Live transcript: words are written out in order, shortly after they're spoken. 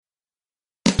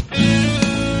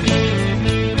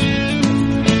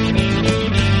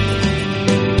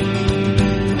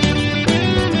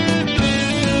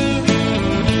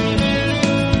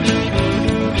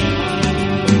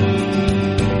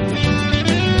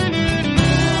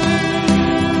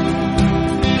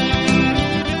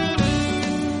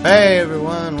Hey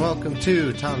everyone, welcome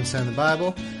to Thomas and the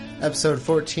Bible, episode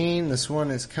 14. This one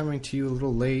is coming to you a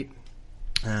little late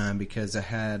because I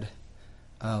had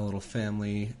a little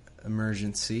family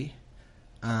emergency.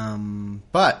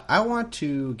 But I want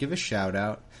to give a shout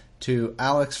out to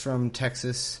Alex from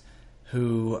Texas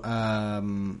who, I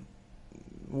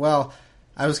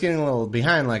was getting a little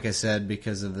behind, like I said,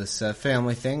 because of this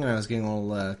family thing, and I was getting a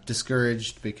little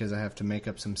discouraged because I have to make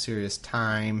up some serious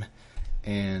time,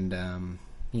 and,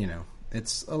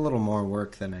 it's a little more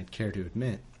work than I'd care to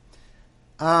admit.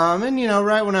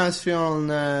 Right when I was feeling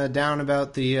down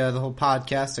about the whole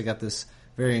podcast, I got this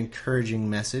very encouraging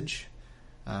message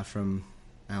from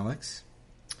Alex.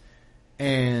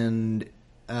 And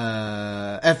for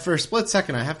a split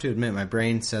second, I have to admit, my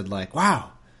brain said,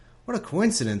 wow, what a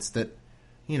coincidence that,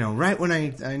 right when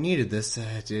I needed this,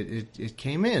 it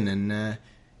came in. And,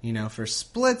 for a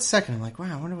split second, I'm like,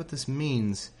 wow, I wonder what this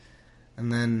means.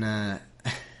 And then...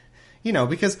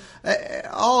 because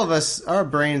all of us, our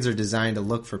brains are designed to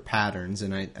look for patterns,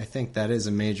 and I think that is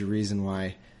a major reason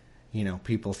why,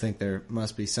 people think there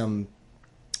must be some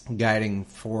guiding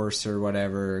force or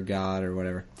whatever, or God or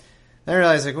whatever. Then I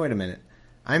realized, wait a minute,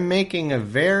 I'm making a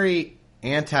very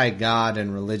anti-God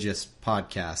and religious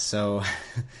podcast, so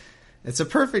it's a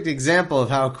perfect example of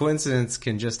how coincidence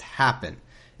can just happen.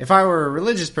 If I were a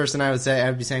religious person,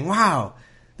 I'd be saying, wow,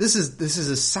 This is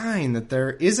a sign that there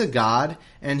is a God,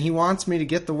 and he wants me to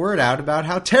get the word out about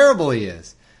how terrible he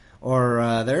is.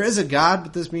 Or, there is a God,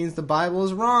 but this means the Bible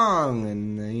is wrong,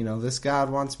 and, this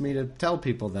God wants me to tell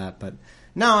people that. But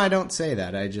no, I don't say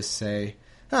that. I just say,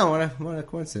 oh, what a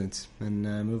coincidence, and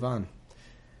move on.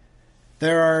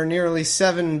 There are nearly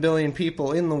 7 billion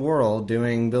people in the world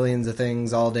doing billions of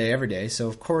things all day, every day, so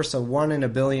of course a 1 in a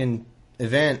billion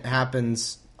event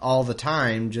happens all the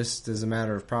time, just as a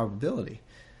matter of probability.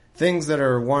 Things that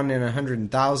are 1 in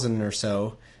 100,000 or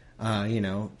so,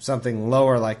 something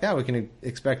lower like that, we can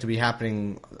expect to be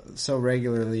happening so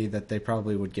regularly that they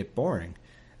probably would get boring.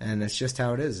 And it's just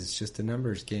how it is. It's just a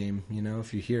numbers game.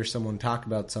 If you hear someone talk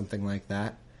about something like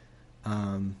that,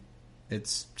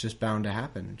 it's just bound to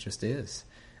happen. It just is.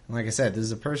 And like I said, this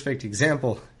is a perfect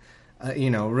example.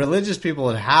 Religious people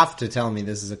would have to tell me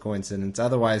this is a coincidence.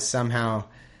 Otherwise, somehow...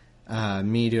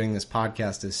 me doing this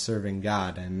podcast is serving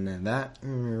God, and that I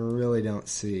really don't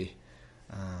see.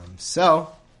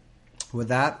 So, with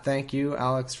that, thank you,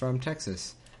 Alex from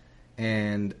Texas.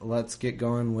 And let's get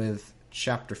going with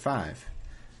chapter 5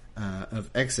 of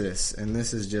Exodus. And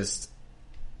this is just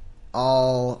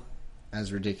all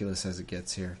as ridiculous as it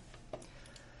gets here.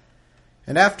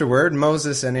 And afterward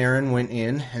Moses and Aaron went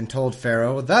in and told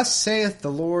Pharaoh, Thus saith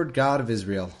the Lord God of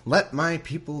Israel, Let my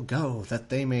people go, that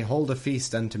they may hold a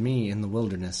feast unto me in the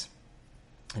wilderness.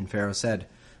 And Pharaoh said,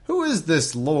 Who is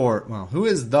this Lord? Who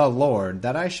is the Lord,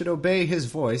 that I should obey his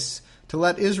voice to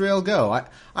let Israel go?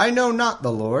 I know not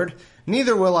the Lord,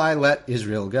 neither will I let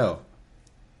Israel go.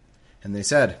 And they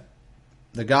said,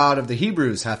 The God of the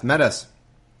Hebrews hath met us.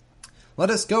 Let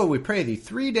us go, we pray thee,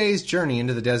 3 days' journey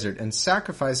into the desert, and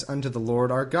sacrifice unto the Lord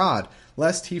our God,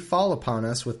 lest he fall upon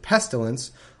us with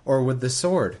pestilence or with the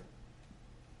sword.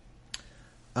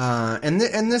 And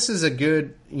this is a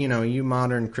good, you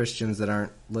modern Christians that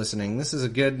aren't listening, this is a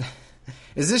good...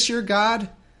 Is this your God?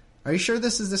 Are you sure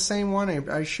this is the same one?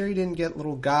 Are you sure you didn't get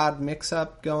little God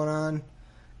mix-up going on?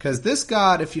 Because this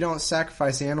God, if you don't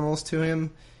sacrifice animals to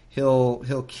him,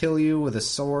 he'll kill you with a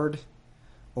sword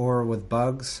or with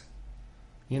bugs.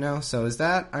 So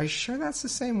are you sure that's the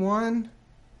same one?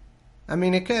 I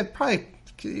mean,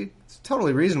 it's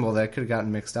totally reasonable that it could have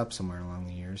gotten mixed up somewhere along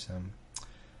the years.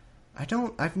 I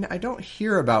don't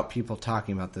hear about people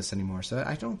talking about this anymore, so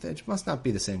it must not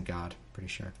be the same God, pretty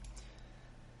sure.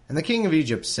 And the king of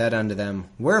Egypt said unto them,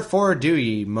 Wherefore do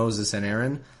ye, Moses and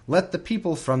Aaron, let the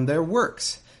people from their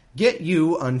works? Get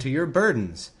you unto your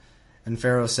burdens. And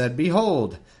Pharaoh said,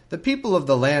 Behold, the people of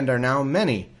the land are now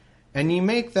many, and ye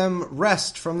make them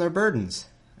rest from their burdens.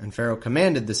 And Pharaoh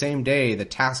commanded the same day the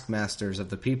taskmasters of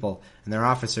the people and their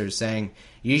officers, saying,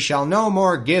 Ye shall no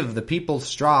more give the people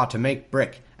straw to make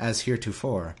brick, as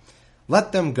heretofore.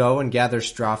 Let them go and gather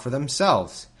straw for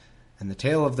themselves. And the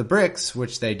tale of the bricks,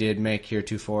 which they did make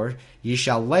heretofore, ye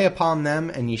shall lay upon them,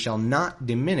 and ye shall not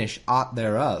diminish aught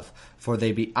thereof, for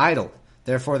they be idle.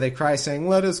 Therefore they cry, saying,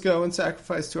 Let us go and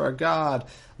sacrifice to our God.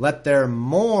 Let there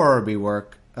more be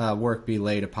work be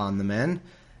laid upon the men,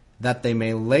 that they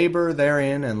may labor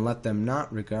therein, and let them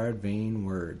not regard vain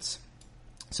words.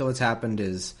 So what's happened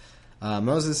is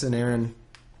Moses and Aaron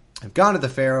have gone to the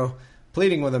Pharaoh,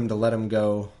 pleading with him to let him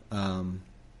go,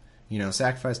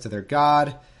 sacrifice to their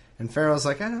God. And Pharaoh's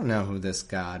like, I don't know who this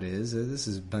God is. This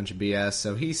is a bunch of BS.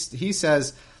 So he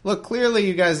says, look, clearly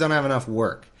you guys don't have enough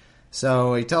work.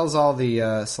 So he tells all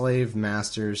the slave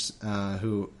masters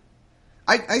who...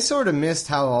 I sort of missed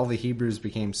how all the Hebrews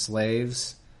became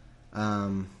slaves.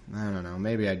 I don't know.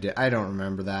 Maybe I did. I don't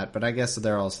remember that. But I guess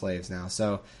they're all slaves now.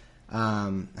 So how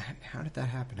did that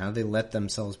happen? How did they let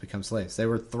themselves become slaves? They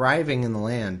were thriving in the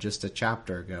land just a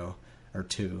chapter ago or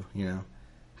two, you know.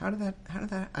 How did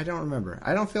that, I don't remember.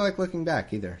 I don't feel like looking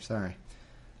back either. Sorry.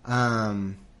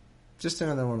 Just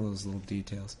another one of those little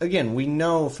details. Again, we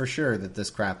know for sure that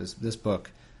this book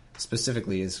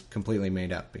specifically is completely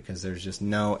made up because there's just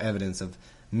no evidence of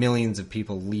millions of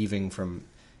people leaving from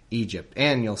Egypt.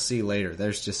 And you'll see later,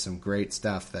 there's just some great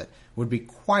stuff that would be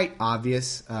quite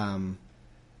obvious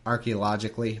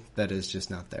archaeologically that is just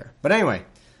not there. But anyway,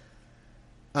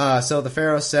 so the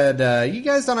Pharaoh said, you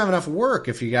guys don't have enough work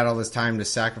if you got all this time to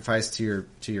sacrifice to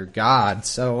your God.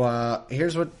 So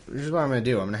here's what I'm going to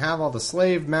do. I'm going to have all the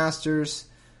slave masters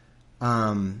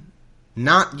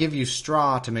not give you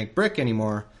straw to make brick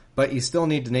anymore, but you still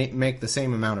need to make the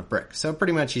same amount of brick. So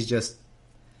pretty much he's just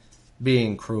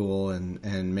being cruel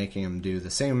and making them do the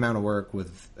same amount of work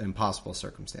with impossible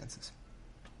circumstances.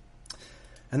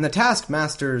 And the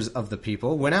taskmasters of the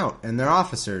people went out, and their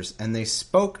officers, and they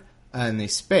spake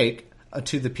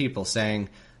to the people, saying,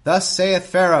 Thus saith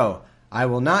Pharaoh, I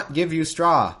will not give you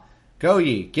straw. Go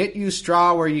ye, get you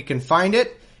straw where ye can find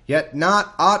it, yet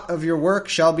not aught of your work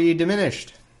shall be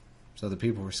diminished. So the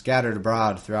people were scattered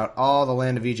abroad throughout all the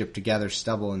land of Egypt to gather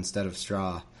stubble instead of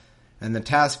straw. And the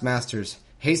taskmasters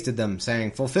hasted them,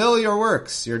 saying, Fulfill your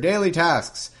works, your daily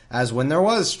tasks, as when there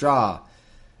was straw.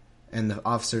 And the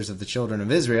officers of the children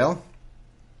of Israel,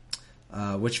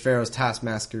 which Pharaoh's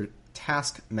taskmasters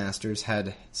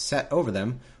had set over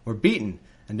them, were beaten,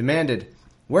 and demanded,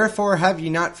 Wherefore have ye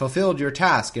not fulfilled your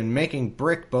task in making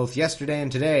brick both yesterday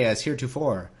and today as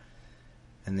heretofore?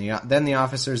 And then the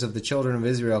officers of the children of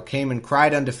Israel came and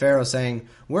cried unto Pharaoh, saying,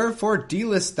 Wherefore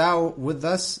dealest thou with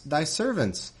us thy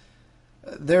servants?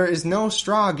 There is no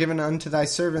straw given unto thy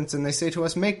servants, and they say to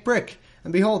us, Make brick.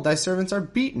 And behold, thy servants are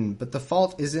beaten, but the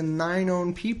fault is in thine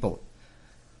own people.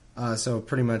 So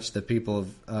pretty much the people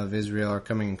of Israel are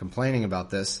coming and complaining about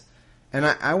this. And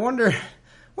I wonder,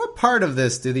 what part of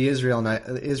this do the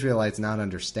Israelites not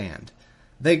understand?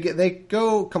 They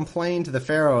go complain to the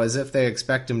Pharaoh as if they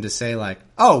expect him to say like,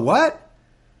 oh, what?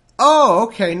 Oh,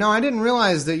 okay, no, I didn't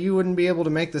realize that you wouldn't be able to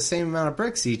make the same amount of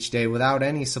bricks each day without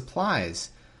any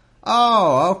supplies.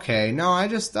 Oh, okay, no, I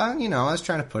just, I was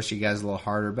trying to push you guys a little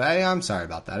harder, but I'm sorry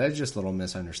about that. It's just a little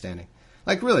misunderstanding.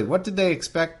 Like, really, what did they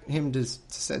expect him to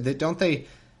say? Don't they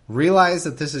realize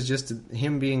that this is just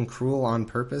him being cruel on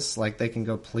purpose? Like, they can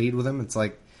go plead with him? It's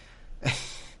like,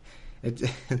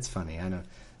 it's funny, I know.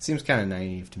 It seems kind of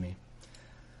naive to me.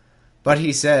 But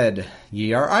he said,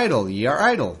 Ye are idle, ye are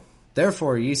idle.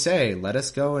 Therefore ye say, Let us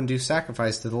go and do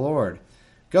sacrifice to the Lord.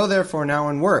 Go therefore now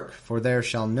and work, for there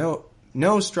shall no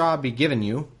straw be given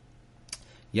you,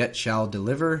 yet shall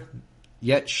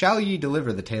ye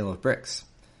deliver the tale of bricks.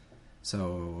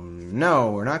 So, no,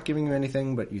 we're not giving you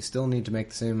anything, but you still need to make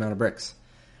the same amount of bricks.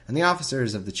 And the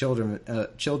officers of the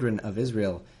children of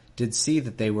Israel did see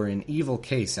that they were in evil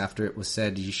case after it was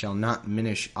said, Ye shall not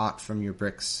minish aught from your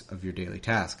bricks of your daily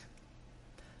task.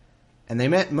 And they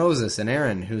met Moses and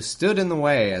Aaron, who stood in the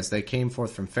way as they came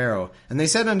forth from Pharaoh. And they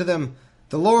said unto them,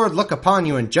 The Lord look upon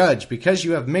you and judge, because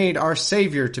you have made our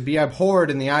Savior to be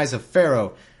abhorred in the eyes of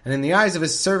Pharaoh, and in the eyes of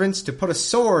his servants to put a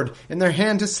sword in their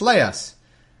hand to slay us.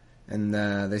 And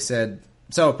they said,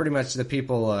 so pretty much the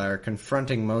people are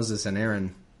confronting Moses and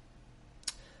Aaron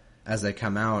as they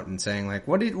come out and saying, like,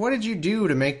 what did you do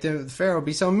to make the Pharaoh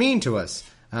be so mean to us?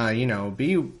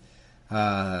 The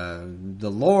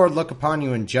Lord look upon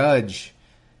you and judge.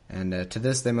 And to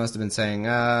this they must have been saying,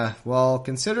 well,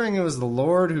 considering it was the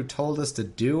Lord who told us to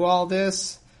do all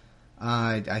this,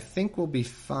 I think we'll be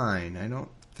fine. I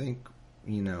don't think,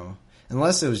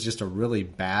 unless it was just a really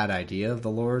bad idea of the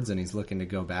Lord's and he's looking to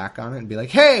go back on it and be like,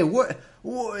 hey, what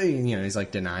he's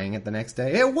like denying it the next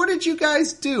day. Hey, what did you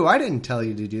guys do? I didn't tell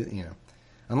you to do,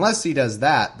 Unless he does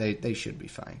that, they should be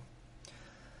fine.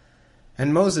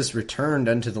 And Moses returned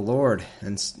unto the Lord,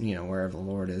 and, wherever the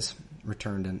Lord is,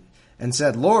 returned and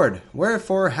said, Lord,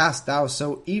 wherefore hast thou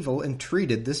so evil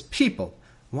entreated this people?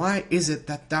 Why is it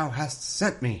that thou hast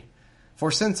sent me?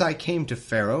 For since I came to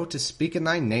Pharaoh to speak in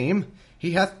thy name,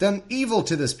 he hath done evil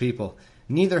to this people.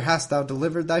 Neither hast thou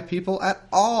delivered thy people at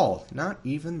all, not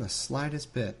even the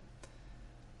slightest bit.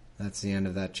 That's the end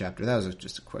of that chapter. That was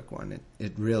just a quick one.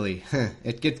 It really,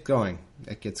 it gets going.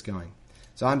 It gets going.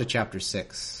 So on to chapter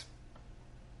 6.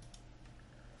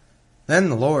 Then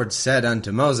the Lord said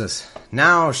unto Moses,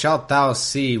 Now shalt thou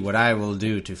see what I will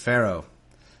do to Pharaoh.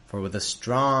 For with a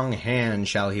strong hand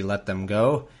shall he let them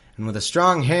go, and with a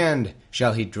strong hand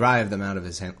shall he drive them out of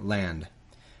his land.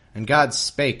 And God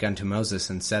spake unto Moses,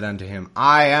 and said unto him,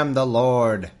 I am the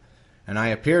Lord. And I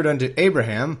appeared unto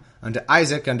Abraham, unto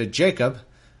Isaac, unto Jacob,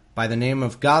 by the name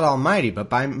of God Almighty, but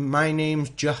by my name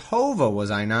Jehovah was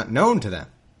I not known to them.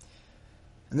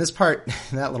 And this part,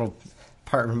 that little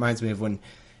part reminds me of when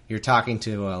you're talking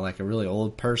to like a really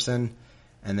old person,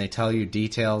 and they tell you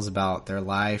details about their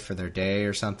life or their day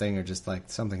or something, or just like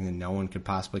something that no one could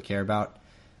possibly care about.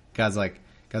 God's like,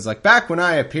 back when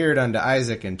I appeared unto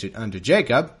Isaac and unto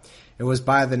Jacob, it was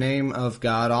by the name of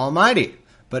God Almighty.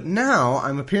 But now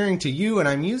I'm appearing to you, and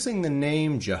I'm using the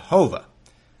name Jehovah.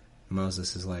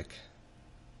 Moses is like,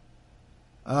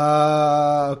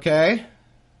 okay.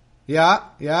 Yeah,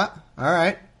 all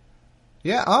right.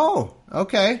 Yeah, oh,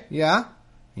 okay, yeah.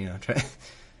 You know,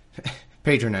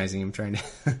 patronizing him, trying to,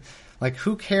 like,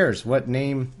 who cares what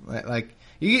name, like,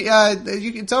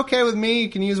 it's okay with me, you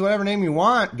can use whatever name you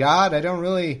want, God, I don't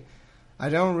really,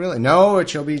 no, it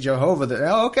shall be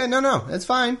Jehovah, okay, no, it's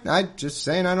fine, I just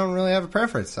saying I don't really have a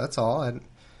preference, that's all,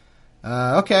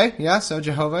 okay, yeah, so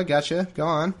Jehovah, gotcha, go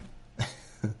on.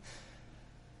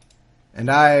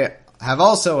 And I have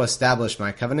also established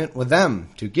my covenant with them,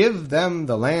 to give them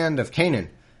the land of Canaan,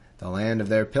 the land of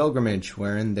their pilgrimage,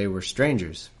 wherein they were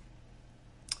strangers.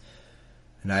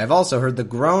 And I have also heard the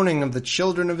groaning of the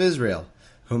children of Israel,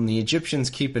 whom the Egyptians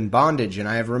keep in bondage, and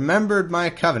I have remembered my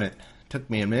covenant. It took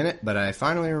me a minute, but I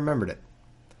finally remembered it.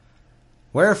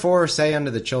 Wherefore say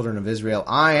unto the children of Israel,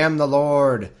 I am the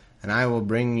Lord, and I will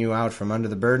bring you out from under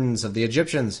the burdens of the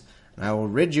Egyptians, and I will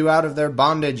rid you out of their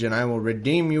bondage, and I will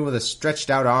redeem you with a stretched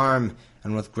out arm,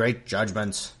 and with great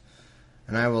judgments.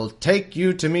 And I will take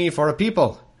you to me for a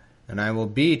people, and I will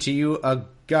be to you a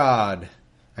God,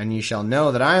 and ye shall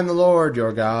know that I am the Lord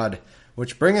your God,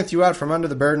 which bringeth you out from under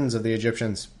the burdens of the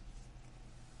Egyptians.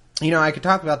 You know, I could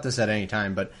talk about this at any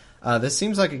time, but this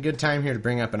seems like a good time here to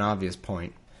bring up an obvious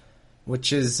point,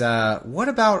 which is, what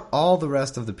about all the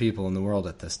rest of the people in the world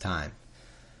at this time?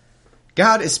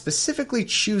 God is specifically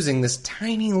choosing this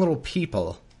tiny little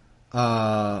people,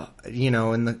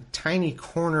 in the tiny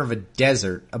corner of a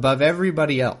desert above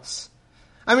everybody else.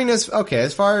 I mean, as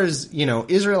far as,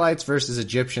 Israelites versus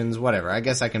Egyptians, whatever. I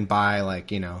guess I can buy,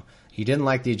 he didn't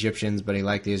like the Egyptians, but he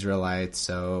liked the Israelites,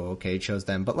 so, okay, he chose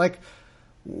them. But,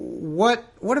 what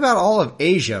about all of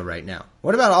Asia right now?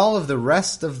 What about all of the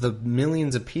rest of the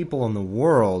millions of people in the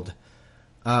world,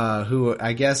 who,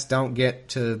 I guess, don't get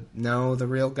to know the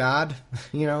real God?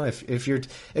 If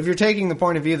you're taking the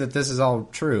point of view that this is all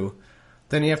true,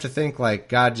 then you have to think,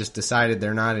 God just decided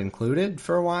they're not included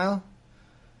for a while?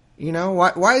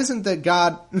 Why isn't that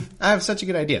God... I have such a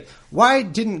good idea. Why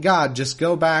didn't God just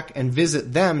go back and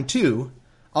visit them too,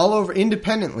 all over,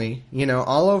 independently,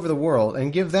 all over the world,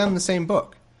 and give them the same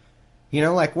book?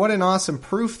 What an awesome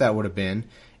proof that would have been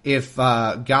if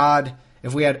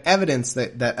if we had evidence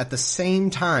that at the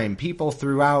same time, people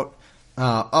throughout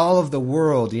all of the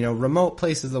world, remote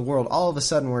places of the world, all of a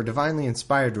sudden were divinely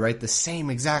inspired to write the same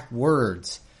exact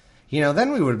words.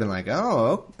 Then we would have been like,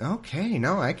 oh, okay,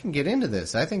 no, I can get into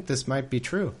this. I think this might be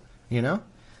true,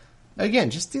 Again,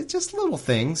 just little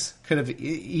things could have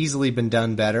easily been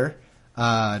done better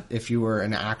if you were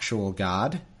an actual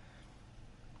God.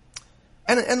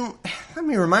 And let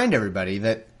me remind everybody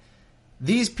that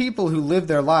these people who live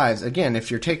their lives, again, if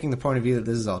you're taking the point of view that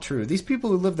this is all true, these people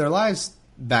who lived their lives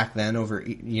back then over,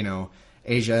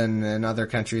 Asia and other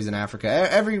countries in Africa,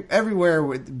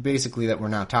 everywhere basically that we're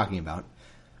not talking about,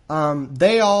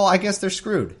 they all, I guess they're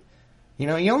screwed. You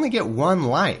only get one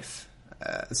life.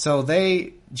 So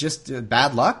they just,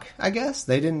 bad luck, I guess.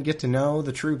 They didn't get to know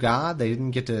the true God. They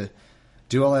didn't get to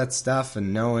do all that stuff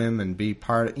and know him and be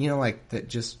part of, that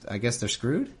just, I guess they're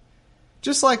screwed.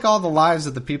 Just like all the lives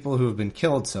of the people who have been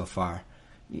killed so far.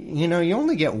 You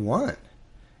only get one.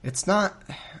 It's not,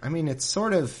 it's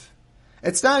sort of,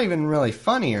 it's not even really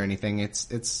funny or anything. It's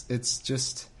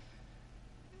just,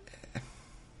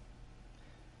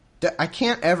 I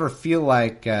can't ever feel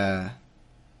like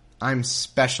I'm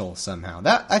special somehow.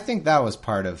 I think that was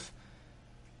part of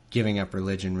giving up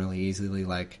religion really easily.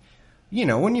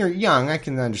 When you're young, I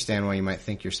can understand why you might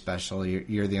think you're special.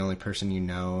 You're the only person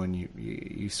and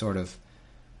you sort of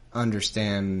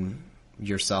understand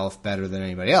yourself better than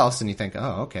anybody else, and you think,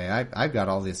 oh, okay, I've got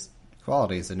all these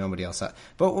qualities that nobody else has.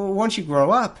 But once you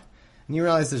grow up and you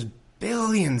realize there's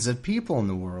billions of people in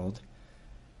the world,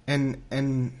 and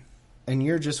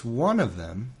you're just one of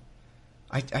them,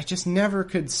 I just never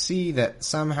could see that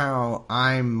somehow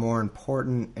I'm more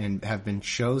important and have been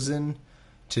chosen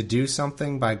to do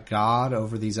something by God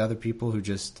over these other people who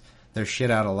just, they're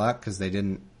shit out of luck because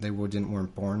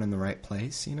weren't born in the right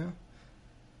place, you know?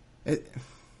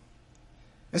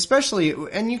 Especially,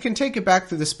 and you can take it back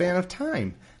through the span of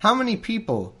time. How many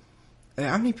people's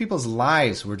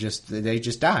lives they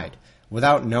just died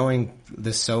without knowing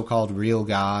the so-called real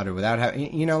God, or without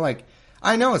having, you know, like,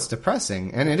 I know it's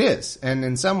depressing, and it is. And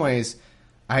in some ways,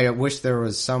 I wish there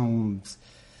was some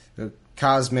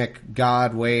cosmic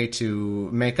God way to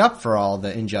make up for all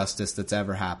the injustice that's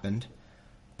ever happened.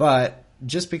 But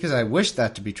just because I wish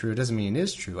that to be true doesn't mean it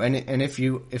is true. And if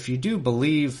you do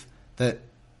believe that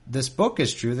this book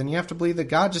is true, then you have to believe that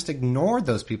God just ignored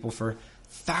those people for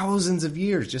thousands of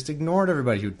years, just ignored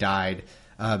everybody who died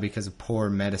because of poor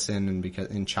medicine and because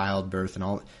in childbirth and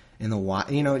all in the wild,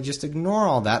 you know, just ignore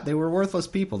all that. They were worthless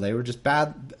people. They were just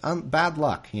bad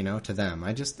luck, you know, to them.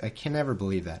 I can never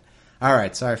believe that. All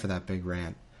right, sorry for that big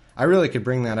rant. I really could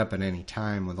bring that up at any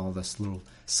time with all this little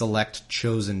select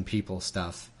chosen people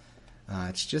stuff.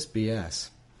 It's just BS.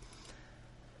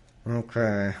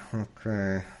 Okay.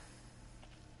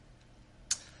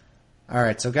 All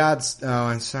right, so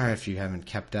I'm sorry if you haven't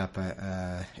kept up.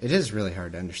 It is really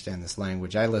hard to understand this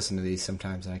language. I listen to these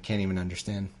sometimes and I can't even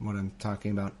understand what I'm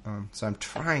talking about. So I'm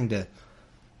trying to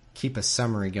keep a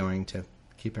summary going to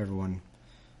keep everyone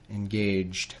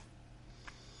engaged.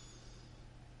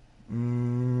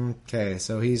 Okay,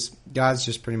 so God's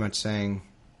just pretty much saying,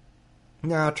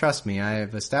 no, trust me, I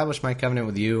have established my covenant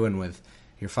with you and with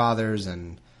your fathers,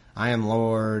 and I am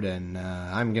Lord, and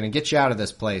I'm going to get you out of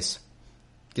this place.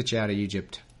 Get you out of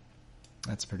Egypt.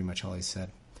 That's pretty much all he said.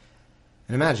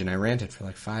 And imagine, I ranted for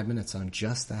like 5 minutes on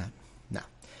just that.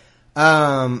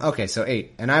 No. Okay, so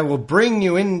 8. And I will bring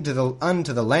you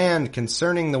unto the land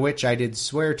concerning the which I did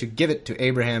swear to give it to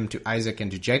Abraham, to Isaac,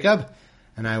 and to Jacob,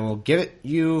 and I will give it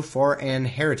you for an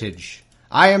heritage.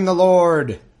 I am the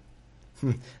Lord.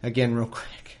 Again, real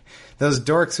quick. Those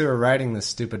dorks who are writing this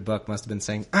stupid book must have been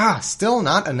saying, still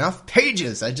not enough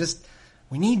pages.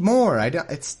 We need more.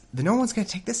 No one's going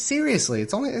to take this seriously.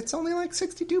 It's only like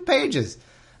 62 pages.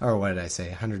 Or what did I say?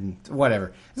 100,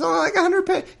 whatever. It's only like 100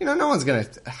 pages. You know, no one's going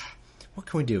to, what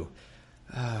can we do?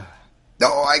 I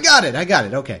got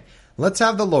it. Okay. Let's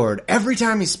have the Lord, every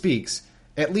time he speaks,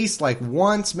 at least like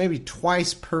once, maybe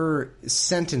twice per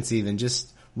sentence even, just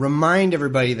remind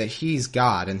everybody that he's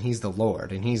God and he's the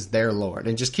Lord and he's their Lord,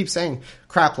 and just keep saying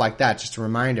crap like that just to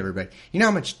remind everybody. You know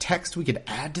how much text we could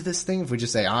add to this thing if we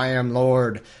just say, I am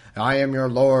Lord, I am your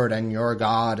Lord and your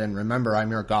God, and remember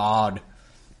I'm your God,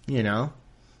 you know?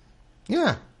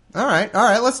 Yeah. All right,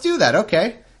 let's do that.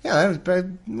 Okay. Yeah,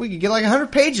 we could get like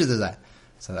 100 pages of that.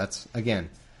 So that's, again,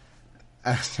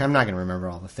 I'm not going to remember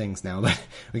all the things now, but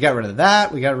we got rid of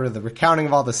that. We got rid of the recounting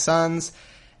of all the sons.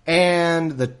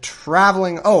 And the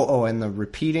traveling, and the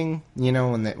repeating, you know,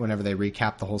 whenever they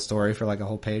recap the whole story for like a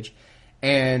whole page.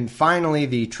 And finally,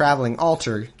 the traveling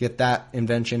altar, get that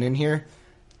invention in here.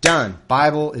 Done.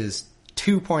 Bible is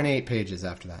 2.8 pages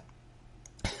after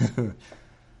that.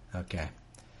 Okay.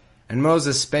 And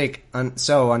Moses spake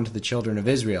so unto the children of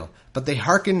Israel, but they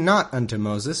hearkened not unto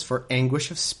Moses for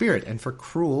anguish of spirit and for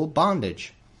cruel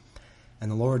bondage. And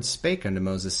the Lord spake unto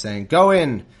Moses, saying, Go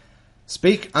in,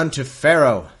 speak unto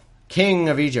Pharaoh, king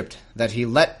of Egypt, that he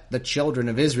let the children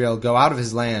of Israel go out of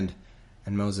his land.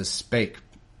 And Moses spake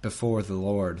before the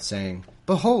Lord, saying,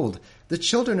 Behold, the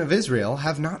children of Israel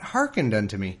have not hearkened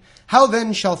unto me. How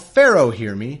then shall Pharaoh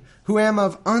hear me, who am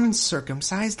of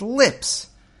uncircumcised lips?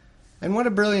 And what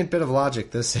a brilliant bit of logic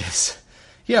this is.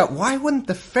 Yeah, why wouldn't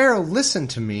the Pharaoh listen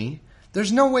to me?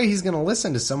 There's no way he's going to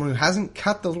listen to someone who hasn't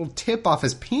cut the little tip off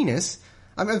his penis.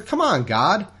 I mean, come on,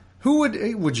 God. Who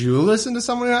would you listen to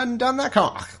someone who hadn't done that?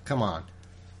 Come on.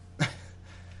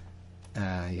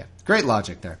 Yeah, great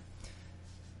logic there.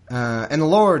 And the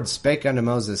Lord spake unto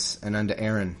Moses and unto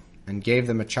Aaron, and gave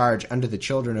them a charge unto the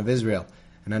children of Israel,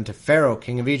 and unto Pharaoh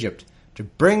king of Egypt, to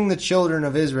bring the children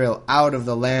of Israel out of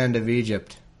the land of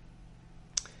Egypt.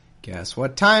 Guess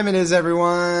what time it is,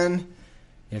 everyone?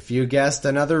 If you guessed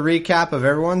another recap of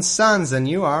everyone's sons, then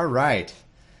you are right.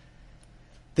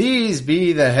 These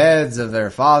be the heads of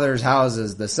their fathers'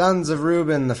 houses, the sons of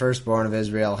Reuben, the firstborn of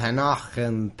Israel, Hanoch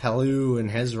and Pelu and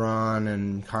Hezron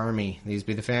and Carmi. These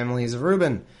be the families of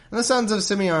Reuben. And the sons of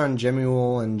Simeon,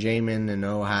 Jemuel and Jamin and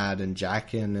Ohad and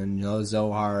Jachin and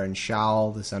Zohar and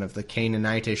Shaul, the son of the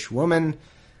Canaanitish woman.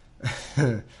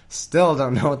 Still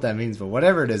don't know what that means, but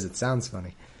whatever it is, it sounds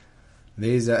funny.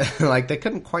 These, they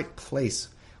couldn't quite place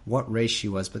what race she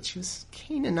was, but she was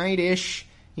Canaanitish,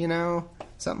 you know,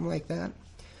 something like that.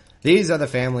 These are the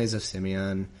families of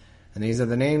Simeon. And these are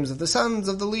the names of the sons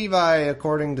of the Levi,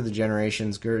 according to the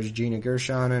generations, Gina,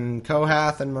 Gershon, and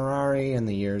Kohath, and Merari, and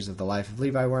the years of the life of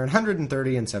Levi were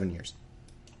 130 and 7 years.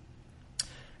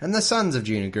 And the sons of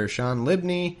Gina, Gershon,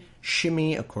 Libni,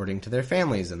 Shimi, according to their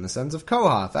families, and the sons of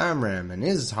Kohath, Amram, and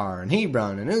Izhar, and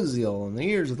Hebron, and Uziel, and the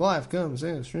years of the life comes.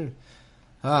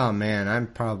 Oh man, I'm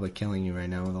probably killing you right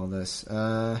now with all this.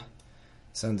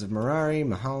 Sons of Merari,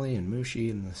 Mahali, and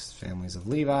Mushi, and the families of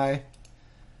Levi.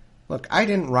 Look, I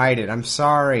didn't write it. I'm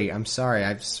sorry.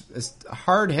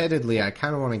 Hard-headedly, I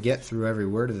kind of want to get through every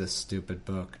word of this stupid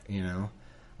book, you know?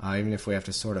 Even if we have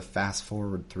to sort of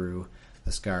fast-forward through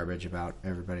this garbage about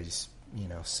everybody's, you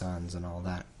know, sons and all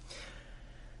that.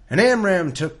 And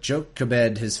Amram took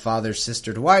Jochebed, his father's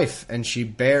sister, to wife, and she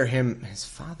bare him... His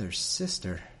father's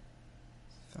sister?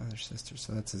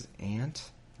 So that's his aunt?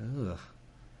 Ugh.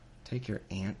 Take your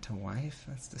aunt to wife?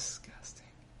 That's disgusting.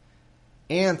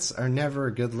 Aunts are never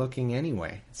good looking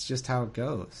anyway. It's just how it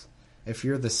goes. If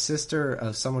you're the sister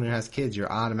of someone who has kids,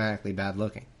 you're automatically bad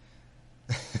looking.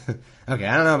 Okay,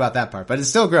 I don't know about that part, but it's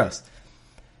still gross.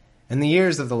 And the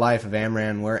years of the life of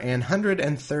Amram were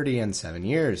 130 and 7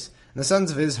 years. And the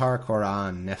sons of Izhar,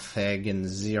 Korah, Nepheg, and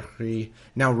Zirhi.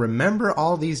 Now remember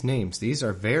all these names. These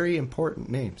are very important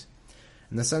names.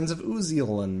 And the sons of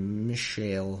Uziel, and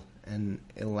Mishael, and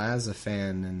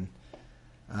Elazaphan, and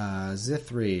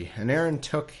Zithri. And Aaron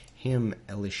took him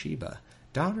Elisheba,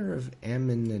 daughter of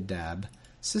Amminadab,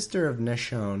 sister of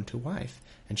Nashon, to wife.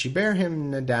 And she bare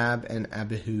him Nadab, and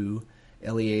Abihu,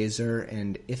 Eleazar,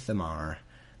 and Ithamar.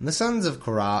 And the sons of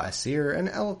Korah, Asir, and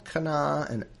Elkanah,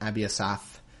 and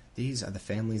Abiasaph. These are the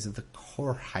families of the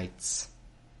Korhites.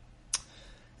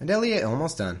 And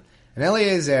almost done. And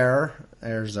Eleazar,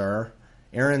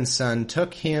 Aaron's son,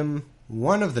 took him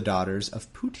one of the daughters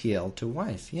of Putiel to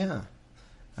wife. Yeah,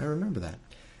 I remember that.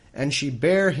 And she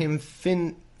bare him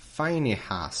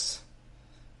Phinehas.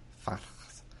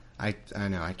 I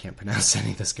know, I can't pronounce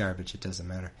any of this garbage. It doesn't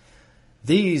matter.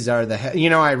 These are the...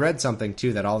 I read something,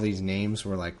 too, that all these names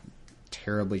were, like,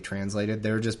 terribly translated.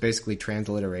 They were just basically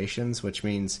transliterations, which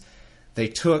means they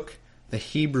took the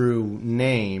Hebrew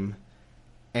name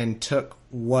and took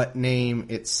what name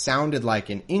it sounded like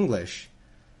in English.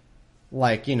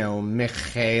 Like,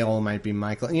 Michael might be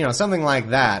Michael, something like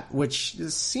that, which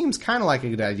seems kind of like a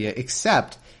good idea,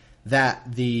 except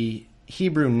that the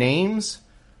Hebrew names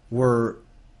were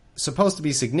supposed to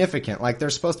be significant. Like, they're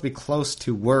supposed to be close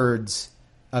to words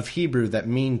of Hebrew that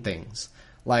mean things.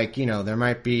 Like, there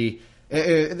might be...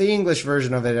 the English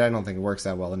version of it, I don't think it works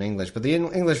that well in English, but the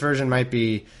English version might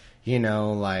be,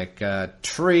 like,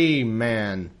 tree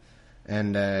man,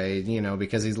 and,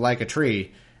 because he's like a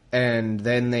tree. And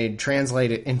then they'd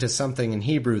translate it into something in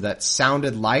Hebrew that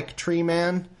sounded like tree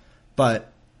man,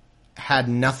 but had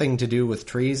nothing to do with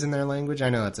trees in their language. I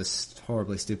know that's a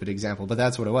horribly stupid example, but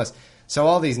that's what it was. So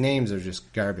all these names are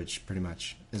just garbage, pretty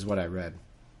much, is what I read.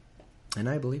 And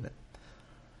I believe it.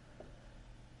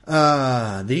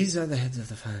 These are the heads of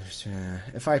the fathers.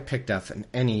 If I picked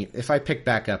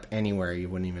back up anywhere, you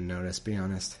wouldn't even notice, be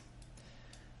honest.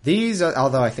 These are,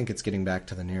 although I think it's getting back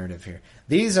to the narrative here.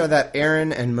 These are that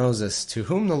Aaron and Moses, to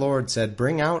whom the Lord said,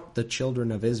 bring out the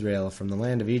children of Israel from the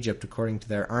land of Egypt according to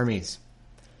their armies.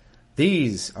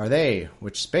 These are they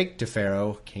which spake to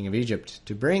Pharaoh, king of Egypt,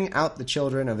 to bring out the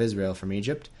children of Israel from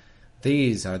Egypt.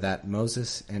 These are that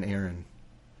Moses and Aaron.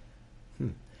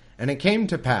 And it came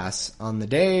to pass, on the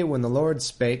day when the Lord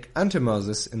spake unto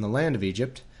Moses in the land of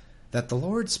Egypt, that the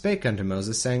Lord spake unto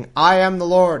Moses, saying, I am the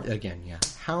Lord. Again, yeah.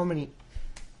 How many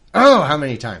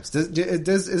times?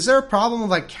 Is there a problem with,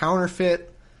 like, counterfeit,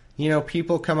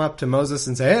 people come up to Moses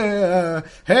and say,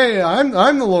 hey,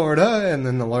 I'm the Lord, and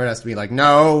then the Lord has to be like,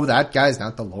 no, that guy's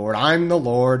not the Lord, I'm the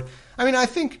Lord. I mean, I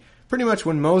think pretty much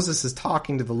when Moses is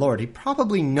talking to the Lord, he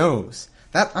probably knows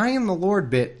that I am the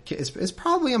Lord bit is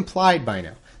probably implied by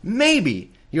now.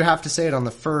 Maybe you have to say it on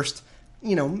the first,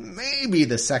 maybe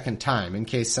the second time, in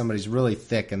case somebody's really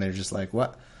thick and they're just like,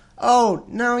 what? Oh,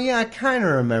 no, yeah, I kind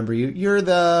of remember you. You're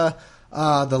the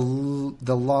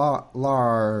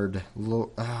lard.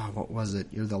 What was it?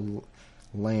 You're the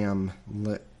lamb.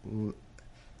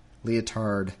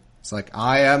 Leotard. It's like,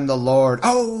 I am the Lord.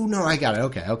 Oh, no, I got it.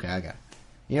 Okay, I got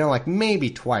it. Like maybe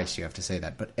twice you have to say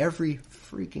that, but every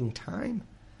freaking time?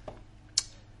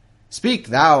 Speak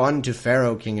thou unto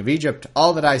Pharaoh, king of Egypt,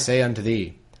 all that I say unto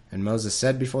thee. And Moses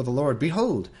said before the Lord,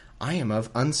 behold, I am of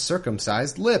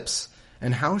uncircumcised lips.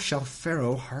 And how shall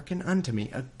Pharaoh hearken unto me?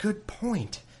 A good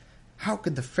point. How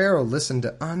could the Pharaoh listen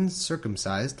to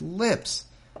uncircumcised lips?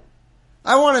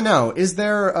 I want to know, is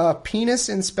there a penis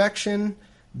inspection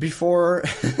before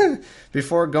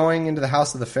before going into the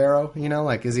house of the Pharaoh? You know,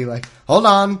 like, is he like, hold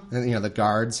on? And, you know, the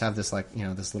guards have this, like, you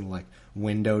know, this little, like,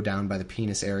 window down by the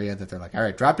penis area that they're like, all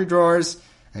right, drop your drawers.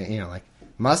 And, you know, like,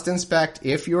 must inspect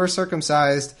if you are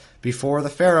circumcised before the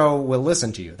Pharaoh will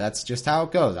listen to you. That's just how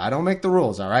it goes. I don't make the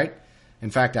rules, all right? In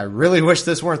fact, I really wish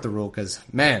this weren't the rule because,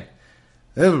 man,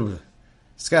 ew,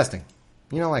 disgusting.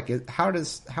 You know, like, how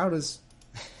does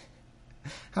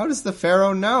the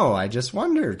Pharaoh know? I just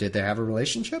wonder. Did they have a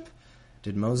relationship?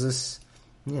 Did Moses,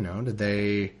 you know, did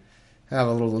they have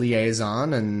a little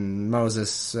liaison and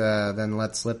Moses then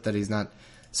let slip that he's not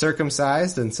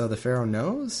circumcised and so the Pharaoh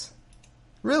knows?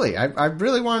 Really, I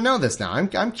really want to know this now.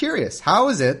 I'm curious. How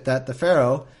is it that the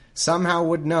Pharaoh somehow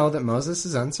would know that Moses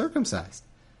is uncircumcised?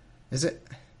 Is it...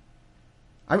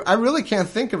 I really can't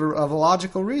think of a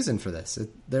logical reason for this.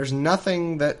 There's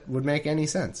nothing that would make any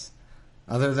sense.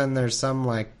 Other than there's some,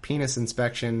 like, penis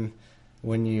inspection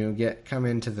when you come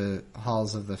into the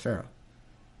halls of the Pharaoh.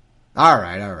 All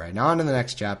right. Now on to the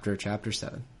next chapter, chapter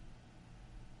 7.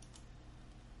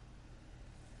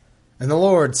 And the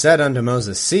Lord said unto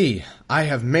Moses, See, I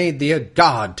have made thee a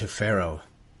god to Pharaoh,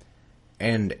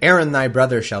 and Aaron thy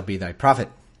brother shall be thy prophet.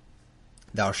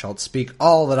 Thou shalt speak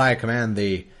all that I command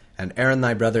thee, and Aaron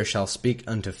thy brother shall speak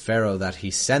unto Pharaoh that he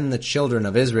send the children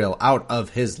of Israel out of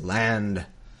his land.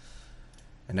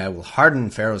 And I will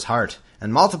harden Pharaoh's heart,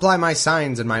 and multiply my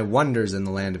signs and my wonders in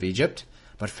the land of Egypt.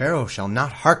 But Pharaoh shall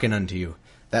not hearken unto you,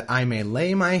 that I may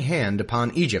lay my hand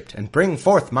upon Egypt, and bring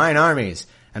forth mine armies,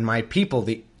 and my people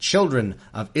the children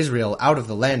of Israel out of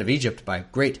the land of Egypt by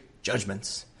great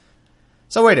judgments.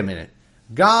 So wait a minute.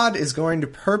 God is going to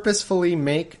purposefully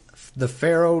make the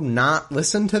Pharaoh not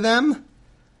listen to them?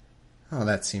 Oh,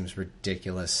 that seems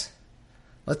ridiculous.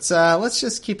 Let's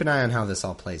just keep an eye on how this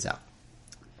all plays out.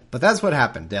 But that's what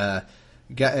happened.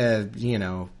 You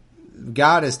know,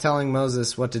 God is telling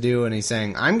Moses what to do, and he's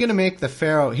saying, I'm going to make the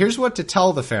Pharaoh, here's what to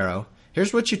tell the Pharaoh,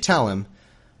 here's what you tell him,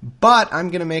 but I'm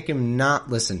going to make him not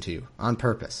listen to you on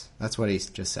purpose. That's what he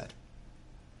just said.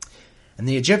 And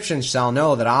the Egyptians shall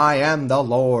know that I am the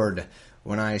Lord,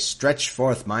 when I stretch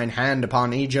forth mine hand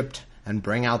upon Egypt, and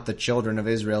bring out the children of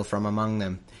Israel from among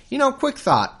them. You know, quick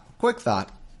thought.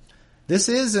 This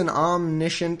is an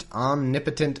omniscient,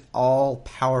 omnipotent,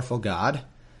 all-powerful God.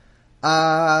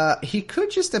 He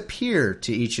could just appear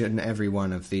to each and every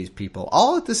one of these people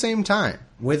all at the same time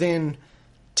within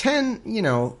 10, you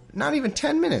know, not even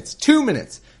 10 minutes, 2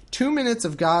 minutes. 2 minutes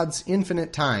of God's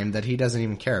infinite time that he doesn't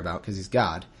even care about because he's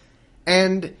God.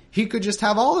 And he could just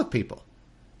have all the people.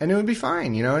 And it would be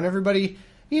fine, you know, and everybody,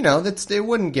 you know, it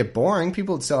wouldn't get boring.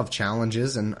 People would still have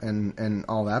challenges and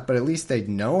all that, but at least they'd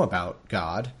know about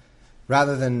God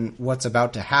rather than what's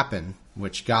about to happen,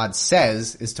 which God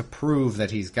says is to prove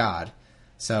that he's God.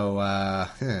 So,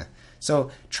 so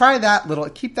keep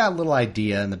that little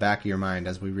idea in the back of your mind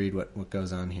as we read what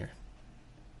goes on here.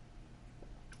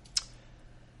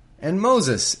 And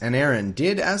Moses and Aaron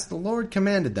did as the Lord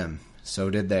commanded them,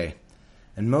 so did they.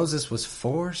 And Moses was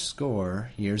 80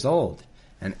 years old,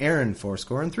 and Aaron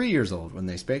 83 years old, when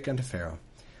they spake unto Pharaoh.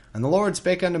 And the Lord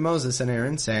spake unto Moses and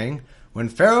Aaron, saying, When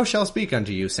Pharaoh shall speak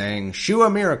unto you, saying, Shew a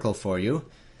miracle for you,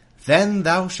 then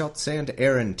thou shalt say unto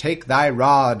Aaron, Take thy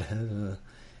rod,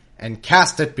 and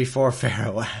cast it before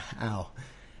Pharaoh. Ow.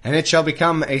 And it shall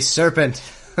become a serpent.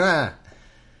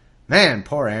 Man,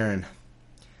 poor Aaron.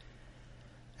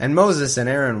 And Moses and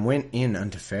Aaron went in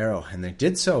unto Pharaoh, and they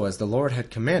did so as the Lord had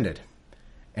commanded.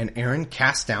 And Aaron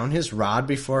cast down his rod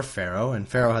before Pharaoh, and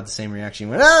Pharaoh had the same reaction.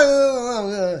 He went,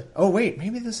 oh, wait,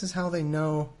 maybe this is how they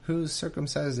know who's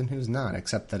circumcised and who's not,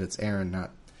 except that it's Aaron,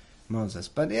 not Moses.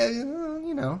 But, yeah,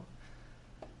 you know,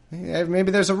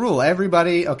 maybe there's a rule.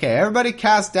 Everybody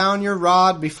cast down your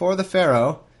rod before the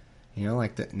Pharaoh. You know,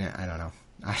 like that. Nah, I don't know.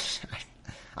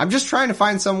 I'm just trying to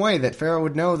find some way that Pharaoh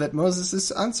would know that Moses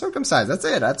is uncircumcised. That's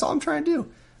it. That's all I'm trying to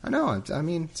do. I know. I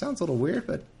mean, it sounds a little weird,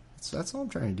 but that's all I'm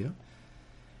trying to do.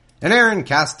 And Aaron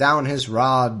cast down his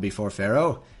rod before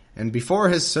Pharaoh, and before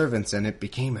his servants, and it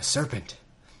became a serpent.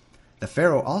 The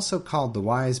Pharaoh also called the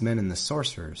wise men and the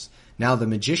sorcerers, now the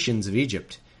magicians of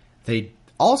Egypt. They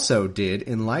also did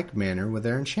in like manner with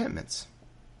their enchantments.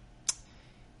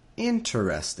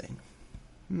 Interesting.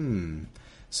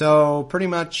 So pretty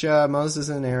much Moses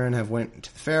and Aaron have went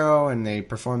to the Pharaoh, and they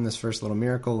performed this first little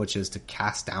miracle, which is to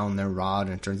cast down their rod,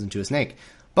 and it turns into a snake.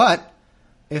 But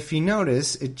if you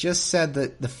notice, it just said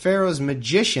that the Pharaoh's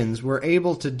magicians were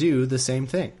able to do the same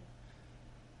thing.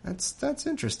 That's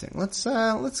interesting.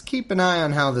 Let's keep an eye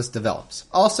on how this develops.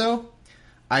 Also,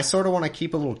 I sort of want to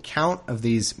keep a little count of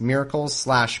these miracles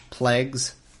 /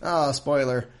 plagues. Oh,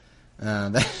 spoiler.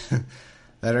 That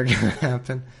are going to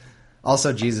happen.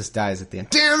 Also, Jesus dies at the end.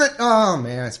 Damn it! Oh,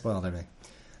 man, I spoiled everything.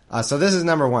 So this is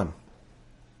number 1.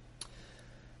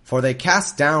 For they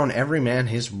cast down every man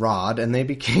his rod, and they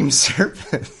became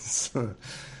serpents.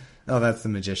 Oh, that's the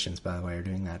magicians, by the way, are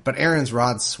doing that. But Aaron's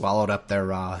rod swallowed up their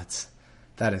rods.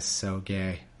 That is so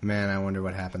gay. Man, I wonder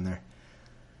what happened there.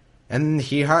 And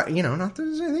he, not that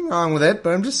there's anything wrong with it, but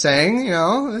I'm just saying,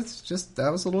 it's just,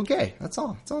 that was a little gay. That's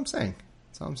all. That's all I'm saying.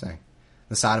 That's all I'm saying.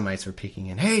 The Sodomites were peeking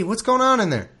in. Hey, what's going on in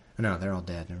there? No, they're all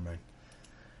dead. Never mind.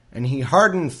 And he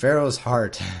hardened Pharaoh's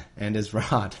heart and his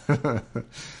rod.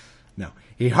 No.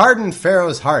 He hardened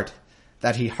Pharaoh's heart,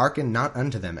 that he hearkened not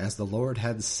unto them, as the Lord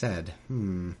had said.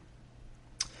 And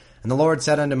the Lord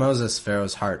said unto Moses,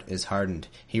 Pharaoh's heart is hardened.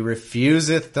 He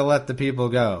refuseth to let the people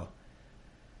go.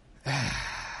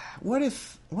 What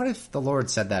if the Lord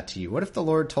said that to you? What if the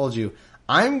Lord told you,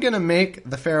 I'm going to make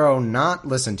the Pharaoh not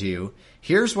listen to you.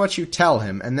 Here's what you tell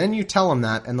him. And then you tell him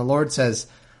that, and the Lord says,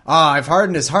 I've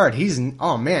hardened his heart. He's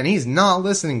not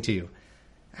listening to you.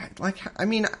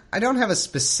 I don't have a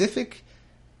specific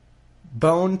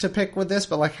bone to pick with this,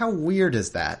 but how weird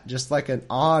is that? Just like an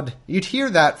odd, you'd hear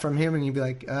that from him and you'd be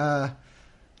like, yeah,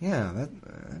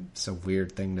 that's a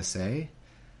weird thing to say.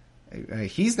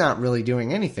 He's not really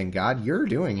doing anything, God. You're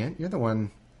doing it. You're the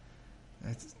one.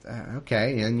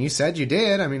 Okay, and you said you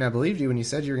did. I believed you when you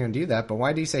said you were going to do that, but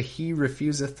why do you say he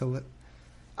refuseth to let...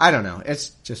 I don't know. It's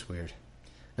just weird.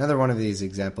 Another one of these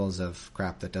examples of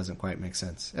crap that doesn't quite make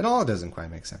sense. It all doesn't quite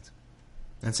make sense.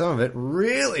 And some of it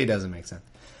really doesn't make sense.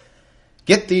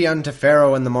 Get thee unto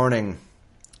Pharaoh in the morning.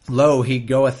 Lo, he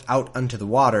goeth out unto the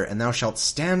water, and thou shalt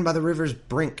stand by the river's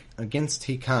brink against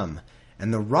he come.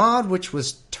 And the rod which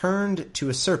was turned to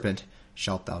a serpent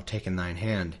shalt thou take in thine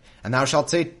hand. And thou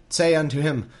shalt say unto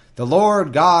him, The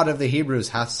Lord God of the Hebrews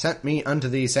hath sent me unto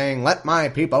thee, saying, Let my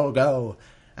people go,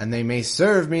 and they may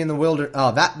serve me in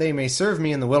the that they may serve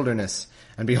me in the wilderness.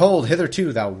 And behold,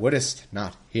 hitherto thou wouldest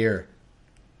not hear.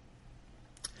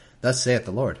 Thus saith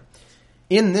the Lord,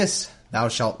 In this thou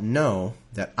shalt know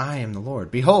that I am the Lord.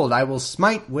 Behold, I will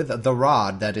smite with the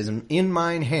rod that is in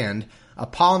mine hand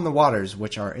upon the waters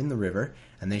which are in the river,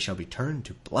 and they shall be turned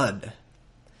to blood.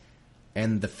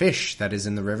 And the fish that is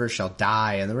in the river shall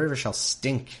die, and the river shall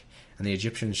stink, and the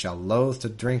Egyptians shall loathe to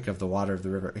drink of the water of the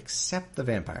river, except the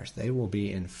vampires. They will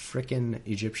be in frickin'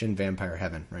 Egyptian vampire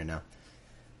heaven right now.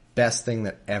 Best thing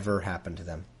that ever happened to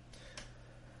them.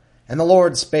 And the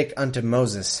Lord spake unto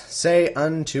Moses, Say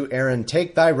unto Aaron,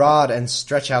 Take thy rod, and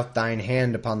stretch out thine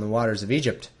hand upon the waters of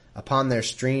Egypt, upon their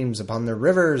streams, upon their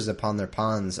rivers, upon their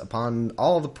ponds, upon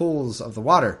all the pools of the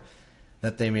water,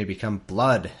 that they may become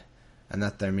blood, and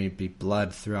that there may be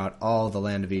blood throughout all the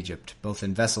land of Egypt, both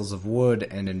in vessels of wood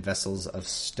and in vessels of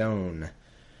stone.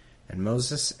 And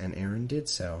Moses and Aaron did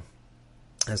so,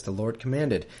 as the Lord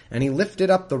commanded. And he lifted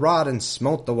up the rod and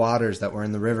smote the waters that were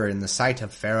in the river in the sight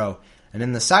of Pharaoh, and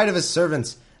in the sight of his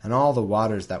servants, and all the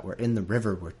waters that were in the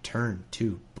river were turned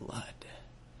to blood.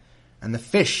 And the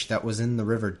fish that was in the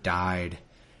river died,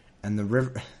 and the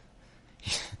river...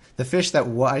 the fish that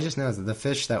I just noticed that the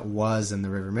fish that was in the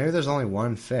river, maybe there's only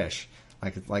one fish,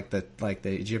 like the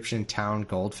Egyptian town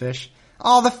goldfish.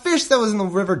 Oh, the fish that was in the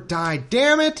river died.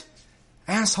 Damn it,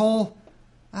 asshole!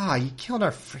 You killed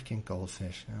our freaking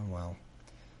goldfish. Oh well,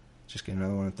 just get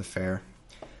another one at the fair.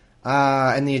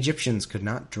 And the Egyptians could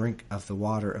not drink of the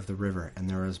water of the river, and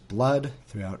there was blood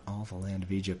throughout all the land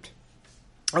of Egypt.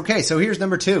 Okay, so here's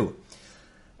number 2.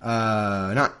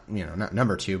 Not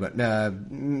number 2, but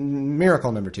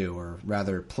miracle number 2, or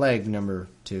rather plague number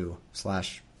 2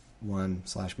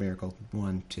 /1 miracle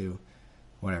 1, 2,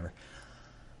 whatever.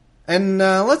 And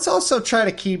let's also try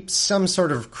to keep some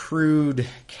sort of crude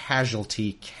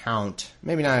casualty count.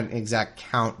 Maybe not an exact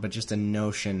count, but just a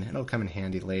notion. It'll come in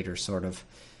handy later, sort of.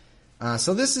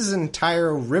 So this is an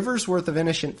entire river's worth of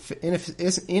innocent fish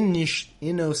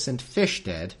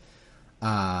dead.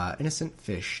 Innocent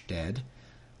fish dead.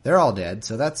 They're all dead,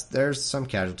 so there's some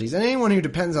casualties. And anyone who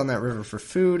depends on that river for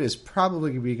food is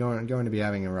probably going to be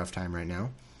having a rough time right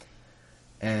now.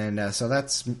 And so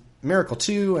that's Miracle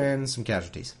 2 and some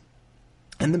casualties.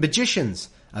 And the magicians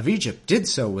of Egypt did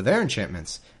so with their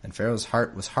enchantments, and Pharaoh's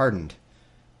heart was hardened.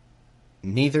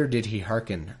 Neither did he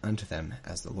hearken unto them,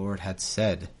 as the Lord had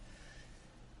said.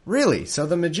 Really? So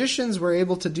the magicians were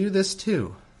able to do this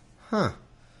too? Huh.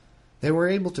 They were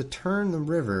able to turn the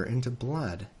river into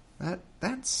blood.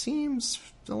 That seems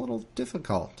a little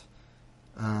difficult.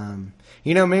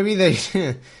 Maybe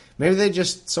they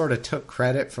just sort of took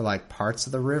credit for like parts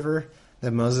of the river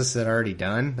that Moses had already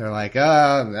done. They're like,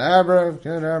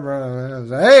 abracadabra.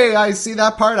 Hey, I see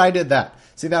that part. I did that.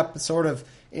 See that sort of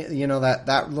you know,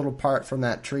 that little part from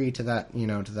that tree to that, you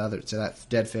know, to that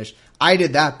dead fish. I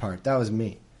did that part. That was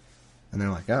me. And they're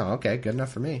like, oh, okay, good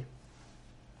enough for me.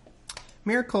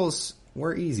 Miracles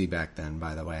were easy back then,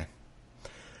 by the way.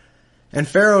 And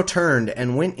Pharaoh turned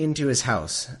and went into his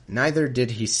house. Neither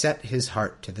did he set his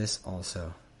heart to this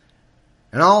also.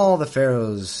 And all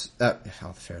the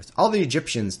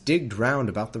Egyptians digged round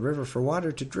about the river for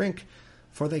water to drink,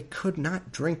 for they could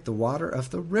not drink the water of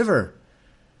the river.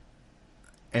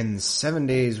 And 7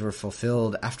 days were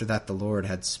fulfilled after that the Lord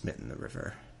had smitten the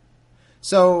river.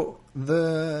 So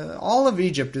all of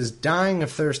Egypt is dying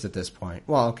of thirst at this point.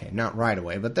 Well, okay, not right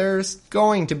away, but there's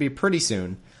going to be pretty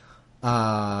soon.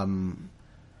 And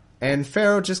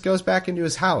Pharaoh just goes back into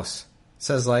his house.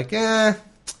 Says like, not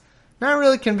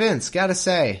really convinced, gotta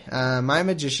say. My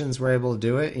magicians were able to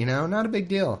do it, you know, not a big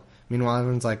deal. Meanwhile,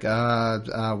 everyone's like,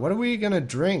 what are we gonna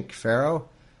drink, Pharaoh?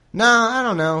 No, I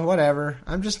don't know, whatever.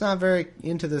 I'm just not very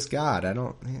into this god.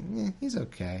 He's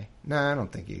okay. No, I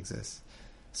don't think he exists,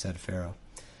 said Pharaoh.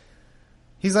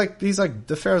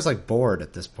 The Pharaoh's like bored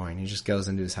at this point. He just goes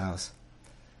into his house.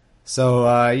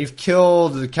 So, you've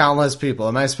killed countless people.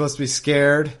 Am I supposed to be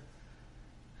scared?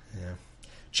 Yeah.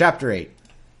 Chapter 8.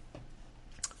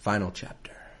 Final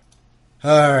chapter.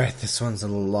 Alright, this one's a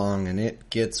little long, and it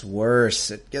gets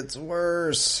worse. It gets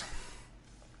worse.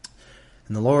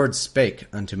 And the Lord spake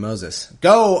unto Moses,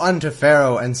 Go unto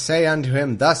Pharaoh, and say unto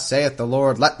him, Thus saith the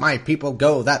Lord, Let my people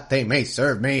go, that they may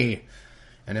serve me.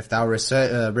 And if thou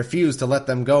refuse to let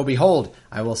them go, behold,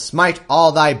 I will smite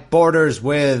all thy borders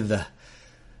with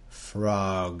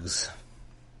frogs.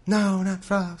 No, not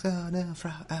frogs. Oh, no,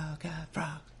 frog. Oh, God,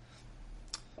 frogs.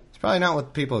 It's probably not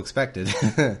what people expected.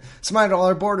 Smite all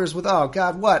our borders with, oh,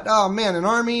 God, what? Oh, man, an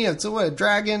army? It's a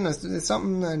dragon? It's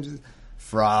something?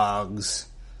 Frogs.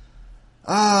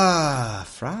 Ah,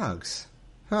 frogs.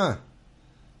 Huh.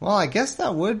 Well, I guess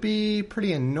that would be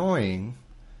pretty annoying,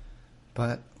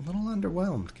 but a little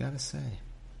underwhelmed, gotta say.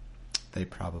 They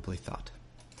probably thought.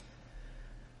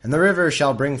 And the river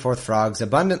shall bring forth frogs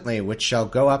abundantly, which shall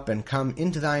go up and come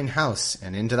into thine house,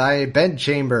 and into thy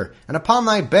bedchamber, and upon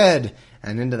thy bed,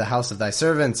 and into the house of thy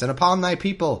servants, and upon thy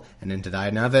people, and into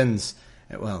thine ovens.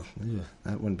 Well,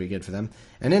 that wouldn't be good for them.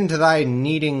 And into thy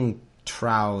kneading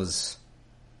troughs.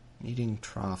 Kneading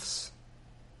troughs.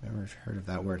 Never heard of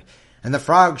that word. And the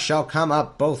frogs shall come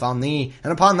up both on thee,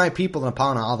 and upon thy people, and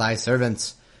upon all thy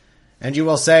servants. And you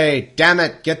will say, Damn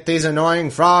it, get these annoying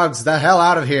frogs the hell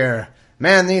out of here.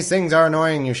 Man, these things are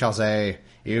annoying, you shall say.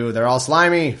 They're all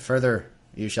slimy. Further,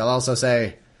 you shall also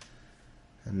say.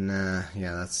 And,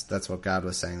 that's what God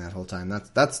was saying that whole time.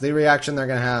 That's the reaction they're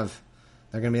gonna have.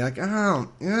 They're gonna be like, oh,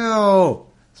 ew,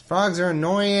 these frogs are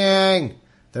annoying.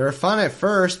 They were fun at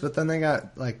first, but then they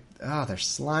got, like, oh, they're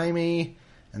slimy,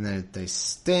 and then they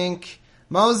stink.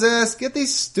 Moses, get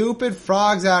these stupid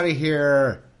frogs out of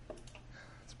here.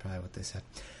 That's probably what they said.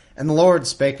 And the Lord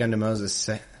spake unto Moses,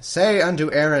 Say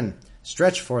unto Aaron,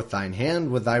 Stretch forth thine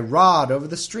hand with thy rod over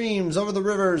the streams, over the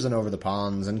rivers, and over the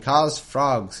ponds, and cause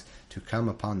frogs to come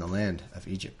upon the land of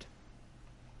Egypt.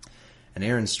 And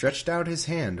Aaron stretched out his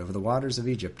hand over the waters of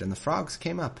Egypt, and the frogs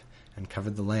came up and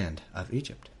covered the land of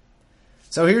Egypt.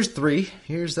 So here's 3.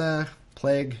 Here's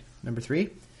plague number 3.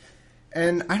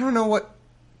 And I don't know what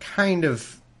kind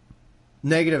of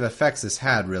negative effects this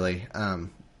had, really.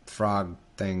 Frog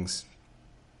things.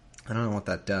 I don't know what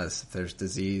that does. If there's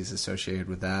disease associated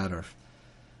with that, or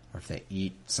if they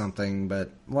eat something,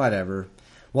 but whatever.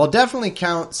 We'll definitely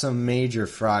count some major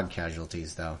frog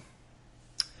casualties, though.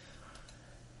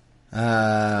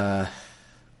 I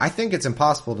think it's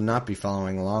impossible to not be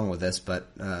following along with this,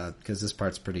 but because this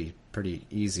part's pretty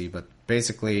easy. But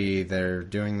basically, they're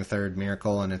doing the third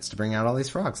miracle, and it's to bring out all these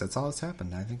frogs. That's all that's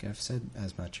happened. I think I've said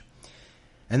as much.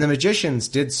 And the magicians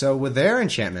did so with their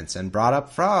enchantments, and brought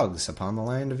up frogs upon the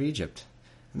land of Egypt.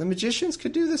 And the magicians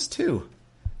could do this too.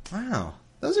 Wow,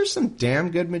 those are some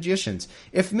damn good magicians.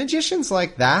 If magicians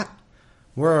like that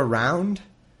were around,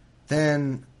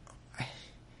 then...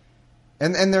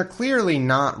 And they're clearly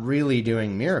not really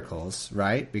doing miracles,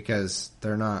 right? Because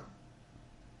they're not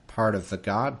part of the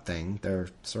God thing. They're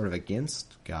sort of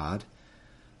against God.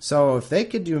 So if they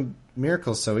could do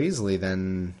miracles so easily,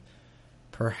 then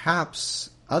perhaps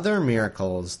other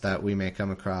miracles that we may come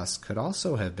across could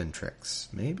also have been tricks.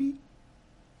 Maybe?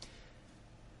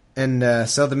 And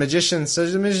so the magicians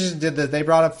did that. They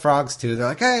brought up frogs too. They're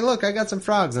like, hey, look, I got some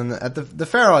frogs. And the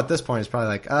Pharaoh at this point is probably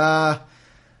like,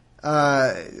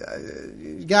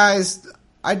 guys,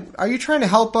 Are you trying to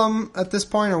help them at this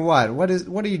point or what? What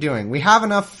are you doing? We have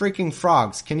enough freaking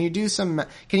frogs. Can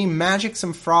you magic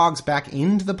some frogs back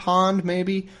into the pond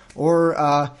maybe?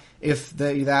 Or, if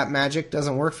that magic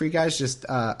doesn't work for you guys, just,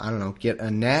 I don't know, get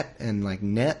a net and like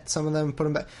net some of them and put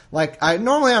them back. Like, I'm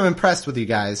impressed with you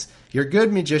guys. You're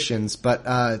good magicians, but,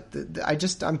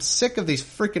 I'm sick of these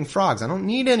freaking frogs. I don't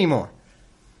need any more.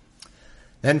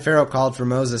 Then Pharaoh called for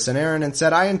Moses and Aaron and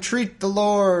said, I entreat the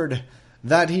Lord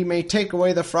that he may take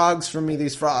away the frogs from me.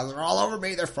 These frogs are all over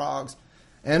me, they're frogs.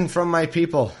 And from my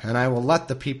people, and I will let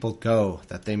the people go,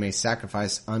 that they may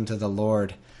sacrifice unto the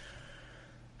Lord.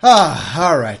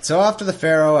 Alright, so after the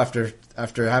Pharaoh,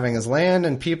 after having his land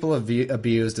and people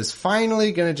abused, is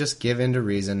finally gonna just give in to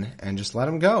reason and just let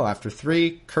him go. After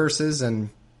 3 curses and,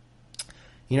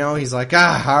 he's like,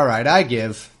 alright, I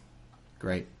give.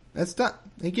 Great. It's done.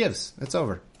 He gives. It's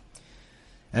over.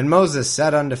 And Moses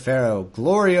said unto Pharaoh,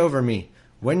 Glory over me,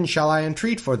 when shall I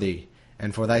entreat for thee,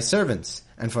 and for thy servants,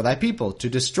 and for thy people, to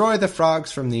destroy the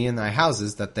frogs from thee in thy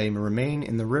houses, that they may remain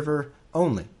in the river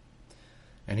only?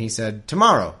 And he said,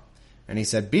 Tomorrow. And he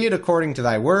said, Be it according to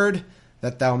thy word,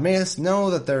 that thou mayest know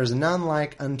that there is none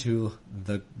like unto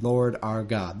the Lord our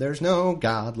God. There's no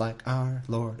God like our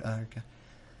Lord our God.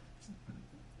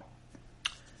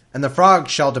 And the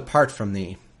frogs shall depart from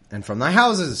thee, and from thy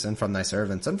houses, and from thy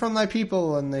servants, and from thy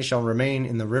people, and they shall remain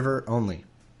in the river only.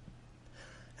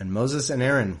 And Moses and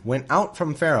Aaron went out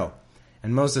from Pharaoh,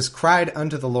 and Moses cried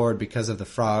unto the Lord because of the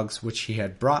frogs which he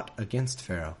had brought against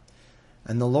Pharaoh.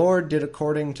 And the Lord did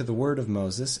according to the word of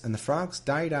Moses, and the frogs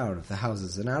died out of the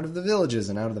houses, and out of the villages,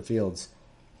 and out of the fields.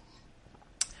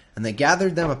 And they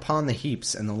gathered them upon the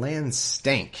heaps, and the land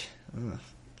stank. Ugh,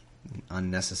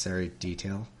 unnecessary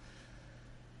detail.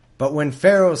 But when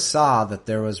Pharaoh saw that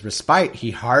there was respite,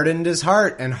 he hardened his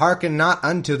heart, and hearkened not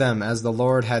unto them, as the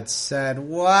Lord had said.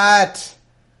 What?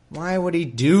 Why would he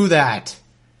do that?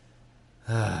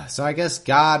 So I guess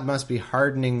God must be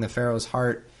hardening the Pharaoh's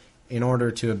heart in order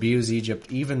to abuse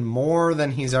Egypt even more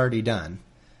than he's already done.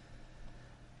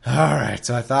 Alright,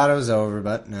 so I thought it was over,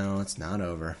 but no, it's not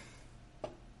over.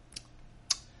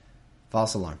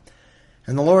 False alarm.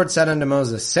 And the Lord said unto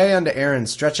Moses, Say unto Aaron,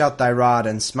 Stretch out thy rod,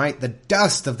 and smite the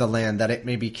dust of the land, that it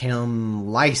may become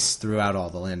lice throughout all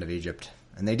the land of Egypt.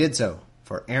 And they did so,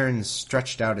 for Aaron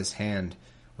stretched out his hand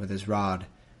with his rod,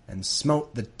 and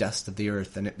smote the dust of the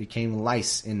earth, and it became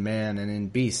lice in man and in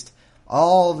beast.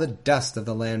 All the dust of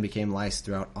the land became lice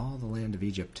throughout all the land of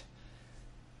Egypt.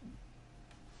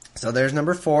 So there's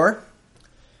number 4.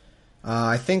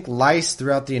 I think lice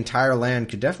throughout the entire land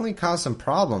could definitely cause some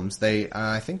problems.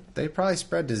 I think they probably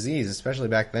spread disease, especially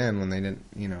back then when they didn't,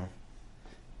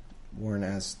 weren't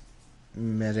as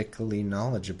medically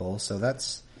knowledgeable. So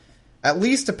that's at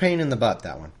least a pain in the butt,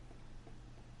 that one.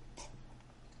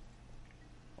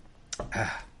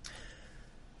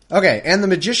 Okay, and the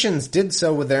magicians did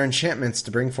so with their enchantments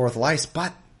to bring forth lice,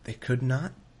 but they could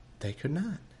not. They could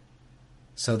not.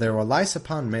 So there were lice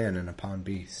upon man and upon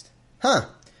beast.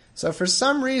 So for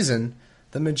some reason,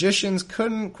 the magicians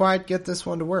couldn't quite get this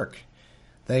one to work.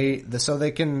 Let's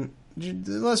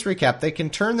recap. They can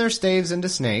turn their staves into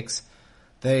snakes.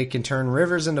 They can turn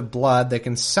rivers into blood. They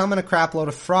can summon a crap load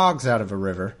of frogs out of a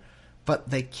river. But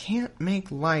they can't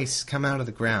make lice come out of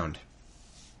the ground.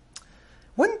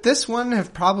 Wouldn't this one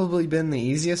have probably been the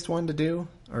easiest one to do?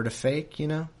 Or to fake,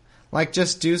 Like,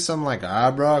 just do some,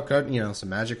 some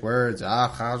magic words. I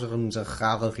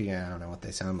don't know what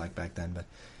they sound like back then, but...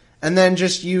 And then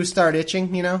just you start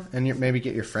itching, and maybe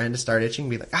get your friend to start itching,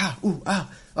 be like,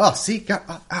 see,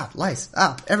 got, lice,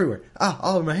 everywhere,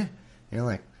 all over my head. And you're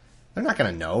like, they're not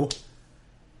gonna know.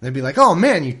 They'd be like, oh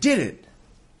man, you did it.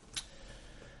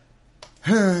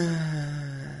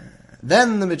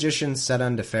 Then the magician said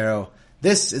unto Pharaoh,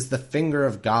 This is the finger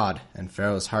of God. And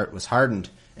Pharaoh's heart was hardened,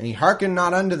 and he hearkened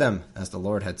not unto them, as the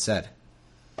Lord had said.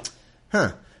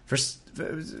 This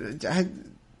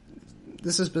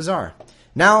is bizarre.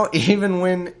 Now, even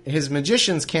when his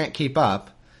magicians can't keep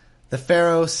up, the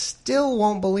Pharaoh still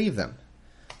won't believe them.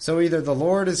 So either the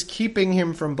Lord is keeping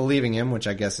him from believing him, which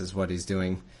I guess is what he's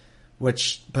doing,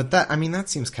 that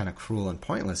seems kind of cruel and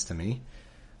pointless to me.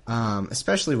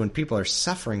 Especially when people are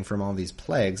suffering from all these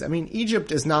plagues. I mean,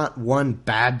 Egypt is not one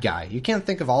bad guy. You can't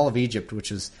think of all of Egypt,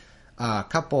 which is a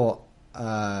couple,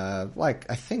 I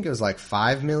think it was like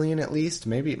 5 million at least.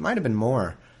 Maybe it might have been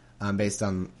more, based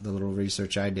on the little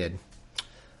research I did.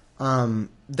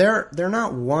 They're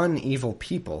not one evil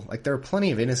people. Like, there are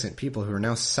plenty of innocent people who are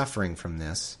now suffering from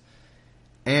this.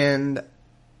 And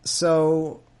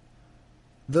so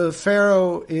the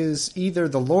Pharaoh is either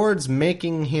the Lord's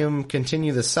making him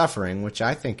continue the suffering, which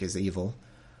I think is evil,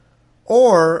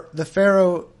 or the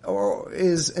Pharaoh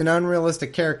is an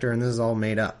unrealistic character and this is all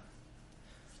made up.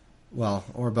 Well,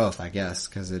 or both, I guess,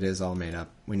 because it is all made up.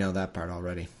 We know that part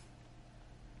already.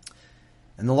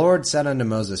 And the Lord said unto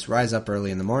Moses, Rise up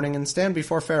early in the morning, and stand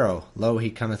before Pharaoh. Lo, he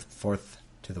cometh forth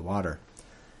to the water.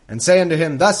 And say unto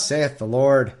him, Thus saith the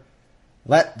Lord,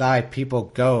 Let thy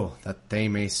people go, that they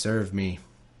may serve me.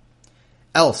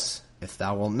 Else, if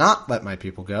thou wilt not let my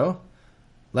people go,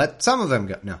 let some of them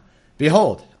go. No.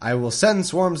 Behold, I will send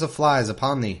swarms of flies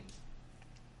upon thee,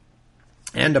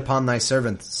 and upon thy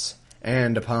servants,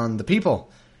 and upon the people,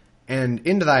 and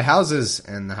into thy houses,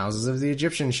 and the houses of the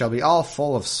Egyptians shall be all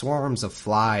full of swarms of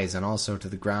flies, and also to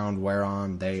the ground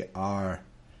whereon they are.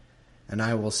 And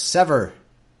I will sever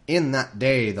in that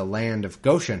day the land of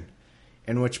Goshen,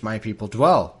 in which my people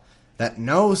dwell, that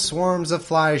no swarms of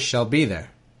flies shall be there.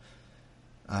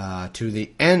 To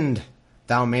the end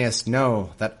thou mayest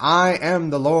know that I am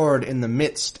the Lord in the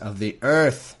midst of the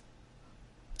earth.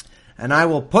 And I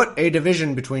will put a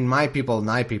division between my people and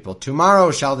thy people.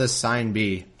 Tomorrow shall this sign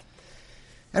be.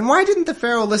 And why didn't the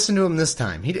Pharaoh listen to him this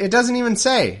time? It doesn't even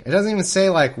say. It doesn't even say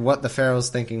like what the Pharaoh's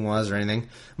thinking was or anything.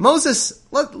 Moses,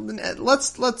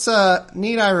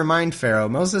 need I remind Pharaoh,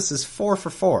 Moses is 4 for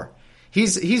 4.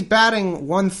 He's batting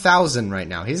 1,000 right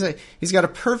now. He's got a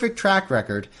perfect track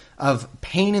record of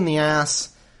pain in the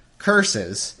ass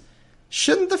curses.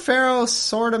 Shouldn't the Pharaoh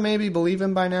sort of maybe believe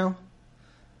him by now?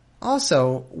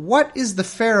 Also, what is the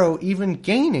Pharaoh even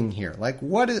gaining here? Like,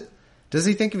 does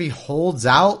he think if he holds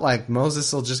out, like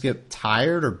Moses will just get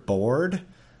tired or bored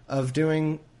of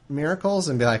doing miracles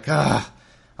and be like, all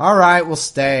right, we'll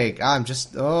stay.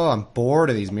 I'm bored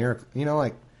of these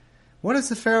miracles. What is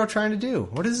the Pharaoh trying to do?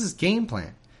 What is his game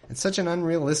plan? It's such an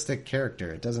unrealistic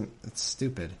character. It's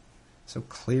stupid. So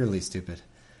clearly stupid.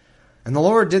 And the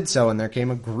Lord did so, and there came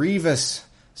a grievous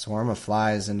swarm of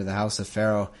flies into the house of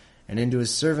Pharaoh, and into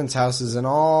his servants' houses, and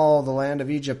all the land of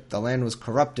Egypt. The land was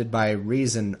corrupted by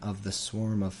reason of the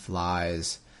swarm of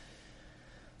flies.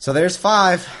 So there's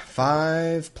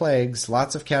 5 plagues.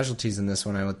 Lots of casualties in this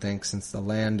one, I would think, since the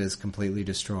land is completely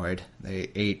destroyed. They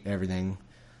ate everything.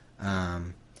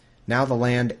 Now the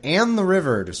land and the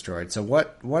river are destroyed. So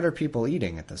what are people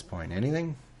eating at this point?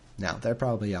 Anything? No, they're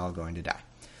probably all going to die.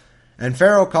 And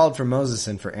Pharaoh called for Moses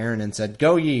and for Aaron and said,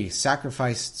 Go ye,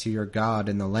 sacrifice to your God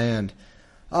in the land.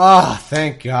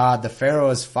 Thank God. The Pharaoh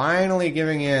is finally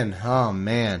giving in. Oh,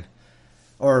 man.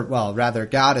 Or, well, rather,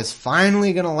 God is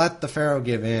finally going to let the Pharaoh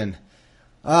give in.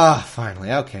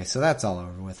 Finally. Okay, so that's all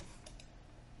over with.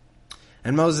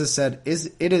 And Moses said,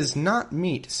 It is not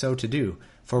meet so to do,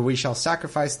 for we shall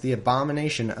sacrifice the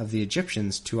abomination of the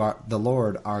Egyptians to the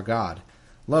Lord our God.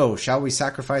 Lo, shall we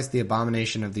sacrifice the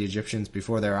abomination of the Egyptians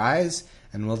before their eyes,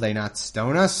 and will they not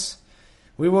stone us?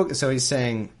 We will. So he's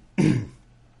saying,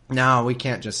 no, we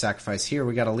can't just sacrifice here.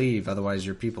 We got to leave, otherwise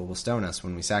your people will stone us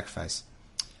when we sacrifice.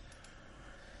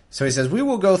 So he says, We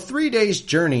will go 3 days'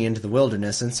 journey into the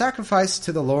wilderness and sacrifice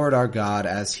to the Lord our God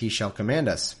as he shall command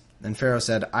us. And Pharaoh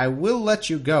said, I will let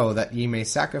you go, that ye may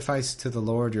sacrifice to the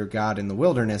Lord your God in the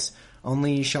wilderness,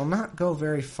 only ye shall not go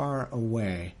very far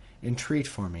away. Entreat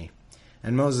for me.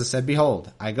 And Moses said,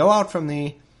 Behold, I go out from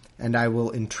thee, and I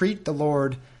will entreat the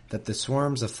Lord, that the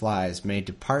swarms of flies may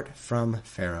depart from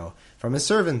Pharaoh, from his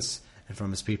servants, and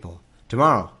from his people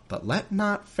tomorrow. But let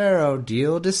not Pharaoh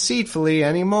deal deceitfully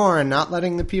any more, in not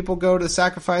letting the people go to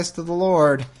sacrifice to the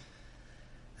Lord.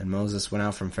 And Moses went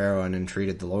out from Pharaoh and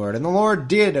entreated the Lord. And the Lord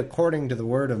did according to the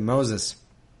word of Moses.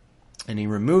 And he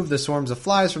removed the swarms of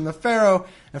flies from the Pharaoh,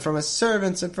 and from his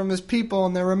servants, and from his people,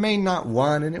 and there remained not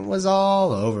one, and it was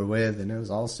all over with, and it was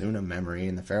all soon a memory,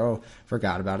 and the Pharaoh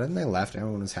forgot about it, and they left, and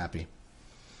everyone was happy.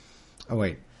 Oh,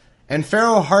 wait. And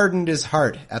Pharaoh hardened his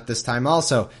heart at this time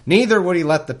also. Neither would he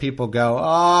let the people go.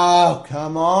 Oh,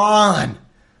 come on.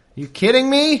 You kidding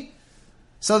me?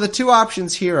 So the two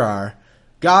options here are,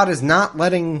 God is not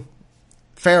letting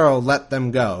Pharaoh let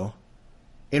them go,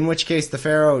 in which case the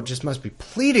Pharaoh just must be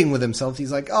pleading with himself.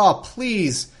 He's like, oh,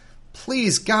 please,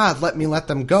 God, let me let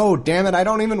them go. Damn it, I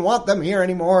don't even want them here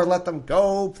anymore. Let them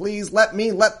go. Please let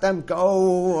me let them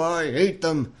go. I hate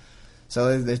them. So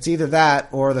it's either that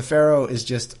or the Pharaoh is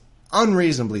just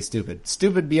unreasonably stupid.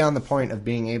 Stupid beyond the point of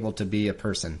being able to be a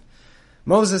person.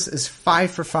 Moses is 5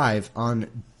 for 5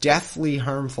 on deathly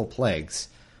harmful plagues.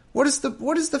 What does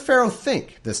the Pharaoh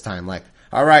think this time? Like,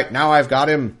 all right, now I've got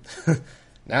him.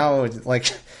 Now,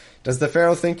 like, does the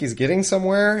Pharaoh think he's getting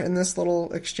somewhere in this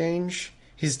little exchange?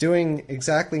 He's doing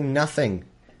exactly nothing.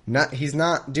 He's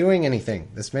not doing anything.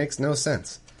 This makes no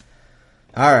sense.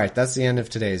 All right, that's the end of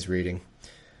today's reading.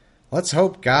 Let's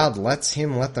hope God lets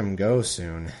him let them go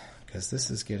soon, because this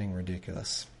is getting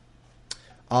ridiculous.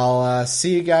 I'll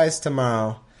see you guys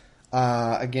tomorrow.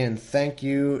 Again, thank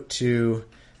you to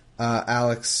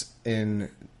Alex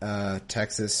in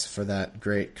Texas for that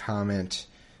great comment.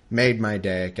 Made my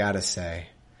day, I gotta say.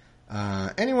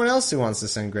 Anyone else who wants to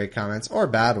send great comments, or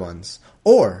bad ones,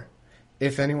 or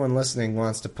if anyone listening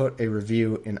wants to put a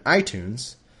review in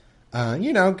iTunes,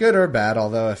 good or bad,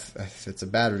 although if it's a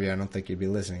bad review, I don't think you'd be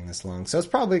listening this long, so it's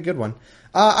probably a good one.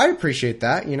 I appreciate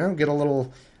that, get a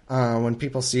little, when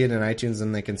people see it in iTunes,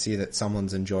 then they can see that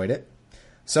someone's enjoyed it.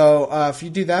 So if you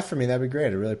do that for me, that'd be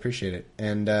great. I really appreciate it.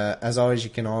 And as always, you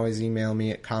can always email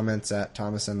me at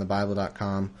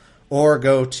comments@thomasandthebible.com, or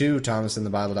go to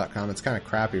thomasandthebible.com. It's kind of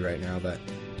crappy right now, but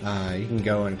you can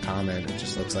go and comment. It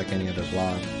just looks like any other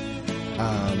blog.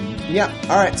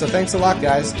 All right. So thanks a lot,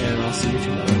 guys, and I'll see you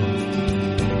tomorrow.